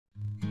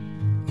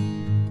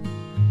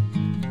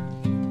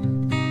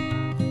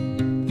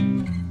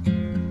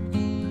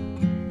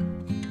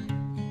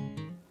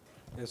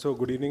So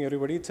good evening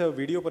everybody. It's a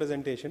video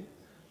presentation.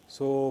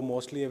 So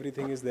mostly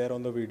everything is there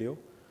on the video.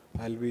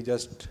 I'll be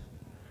just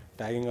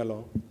tagging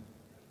along.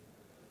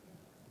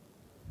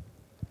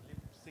 Lip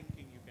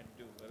syncing you can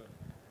do, Varun.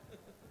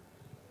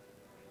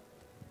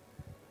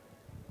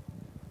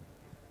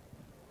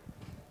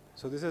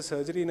 So this is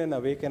surgery in an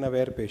awake and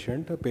aware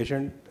patient. A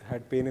patient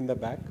had pain in the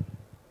back.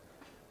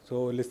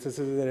 So this is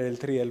at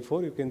L3,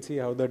 L4. You can see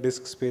how the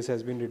disc space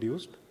has been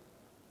reduced.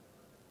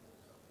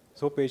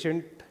 So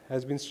patient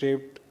has been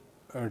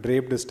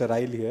draped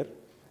sterile here,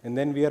 and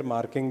then we are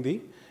marking the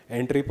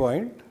entry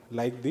point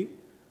like the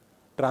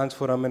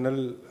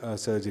transforaminal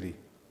surgery.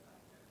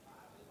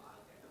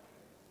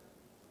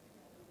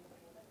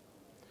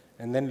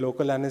 And then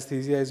local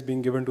anesthesia is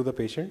being given to the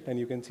patient, and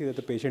you can see that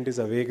the patient is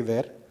awake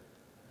there.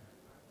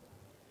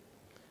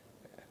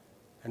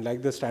 And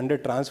like the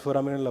standard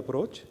transforaminal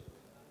approach,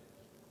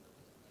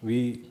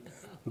 we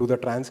do the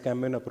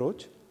transcambien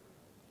approach.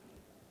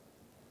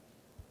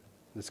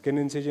 The skin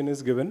incision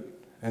is given,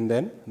 and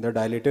then the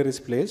dilator is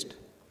placed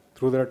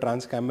through the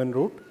transcambien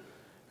route,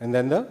 and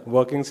then the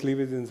working sleeve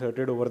is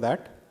inserted over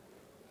that.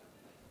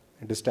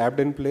 It is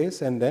tapped in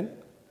place, and then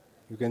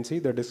you can see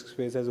the disc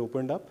space has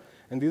opened up.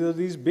 And these are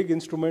these big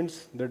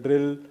instruments, the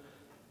drill,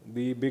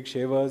 the big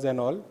shavers and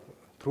all,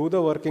 through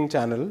the working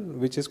channel,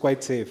 which is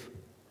quite safe.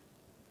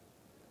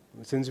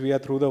 Since we are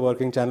through the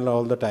working channel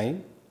all the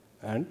time,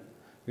 and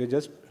we are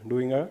just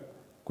doing a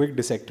quick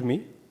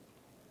discectomy.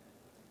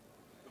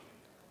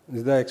 This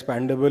is the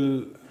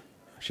expandable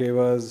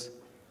shavers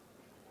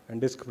and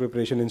disc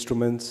preparation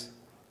instruments,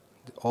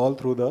 all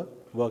through the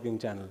working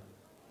channel.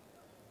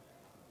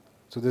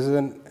 So this is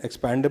an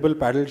expandable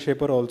paddle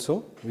shaper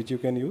also, which you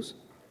can use.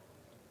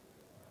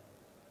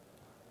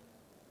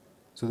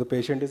 So the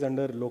patient is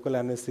under local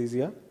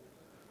anesthesia.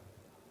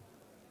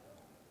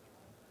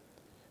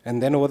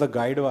 And then over the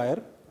guide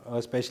wire,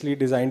 a specially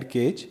designed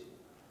cage.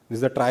 This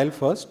is the trial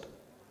first.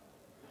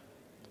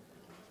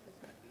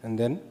 And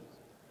then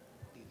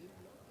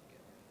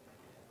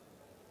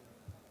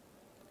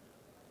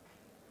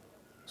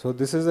so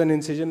this is an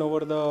incision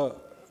over the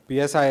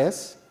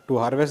PSIS to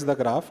harvest the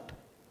graft.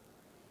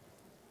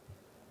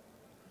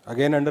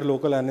 Again under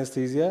local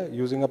anesthesia,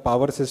 using a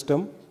power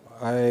system,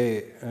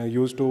 I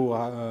use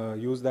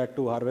that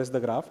to harvest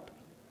the graft.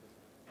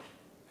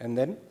 And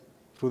then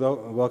through the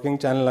working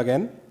channel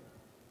again,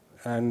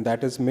 and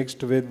that is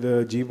mixed with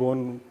the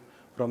G-bone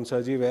from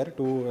Surgeries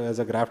to as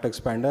a graft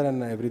expander,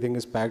 and everything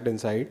is packed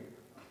inside.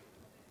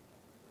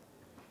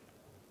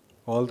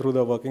 All through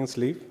the working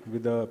sleeve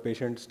with the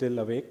patient still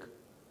awake.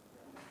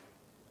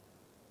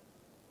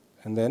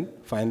 And then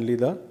finally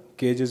the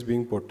cage is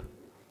being put.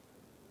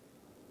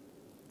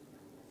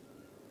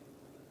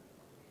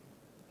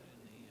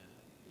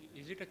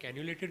 Is it a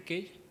cannulated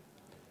cage?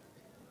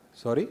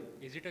 Sorry?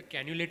 Is it a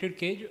cannulated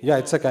cage? Yeah,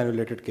 it's a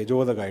cannulated cage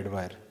over the guide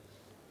wire.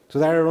 So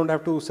that I don't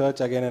have to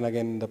search again and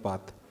again in the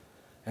path.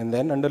 And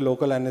then under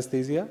local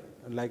anesthesia,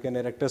 like an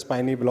erector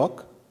spinae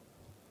block,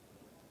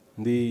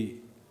 the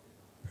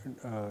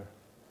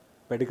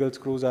pedicle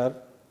screws are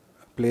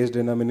placed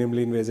in a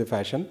minimally invasive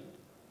fashion.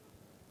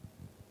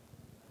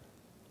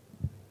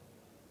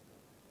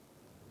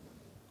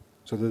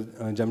 So the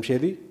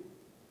Jamshedi.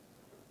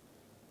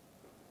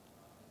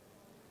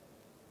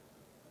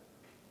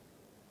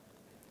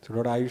 So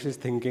what Ayush is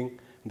thinking,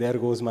 there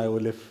goes my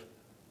olive.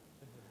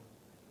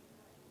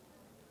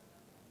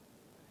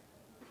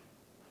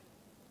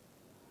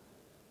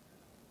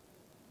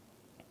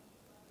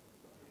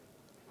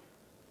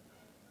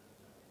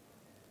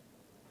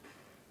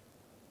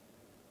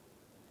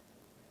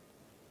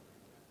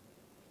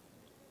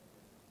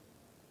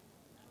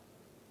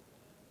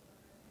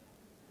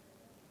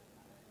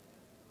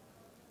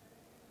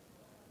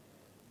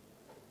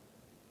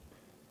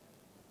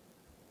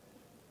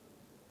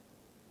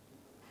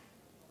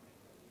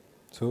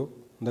 So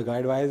the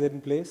guide wire is in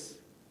place,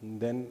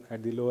 and then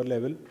at the lower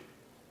level,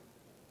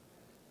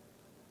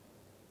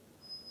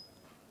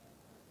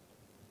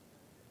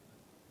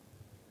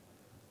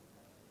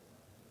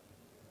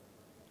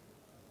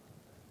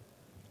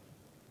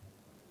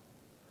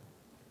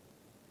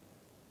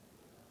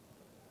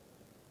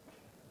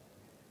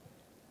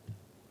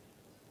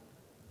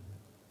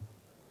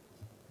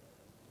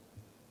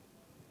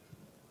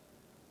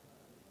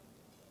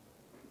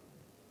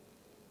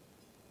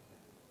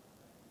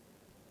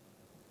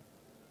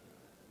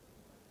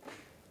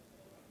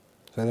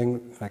 so I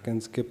think I can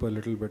skip a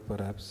little bit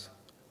perhaps.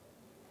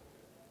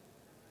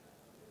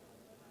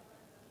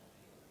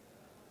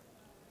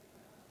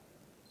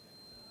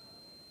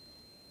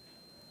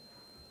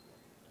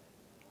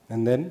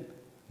 And then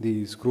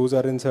the screws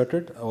are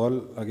inserted,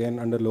 all again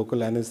under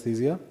local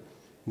anesthesia.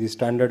 The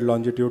standard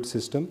longitude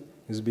system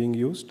is being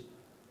used.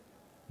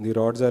 The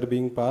rods are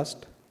being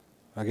passed,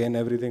 again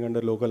everything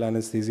under local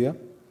anesthesia.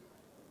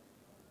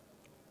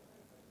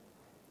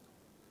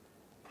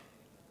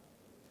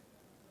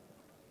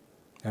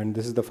 And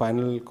this is the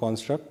final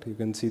construct. You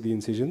can see the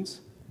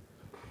incisions,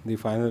 the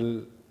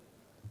final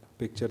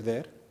picture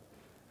there.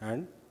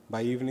 And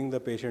by evening, the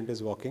patient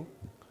is walking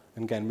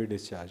and can be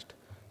discharged.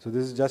 So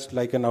this is just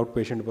like an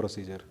outpatient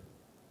procedure.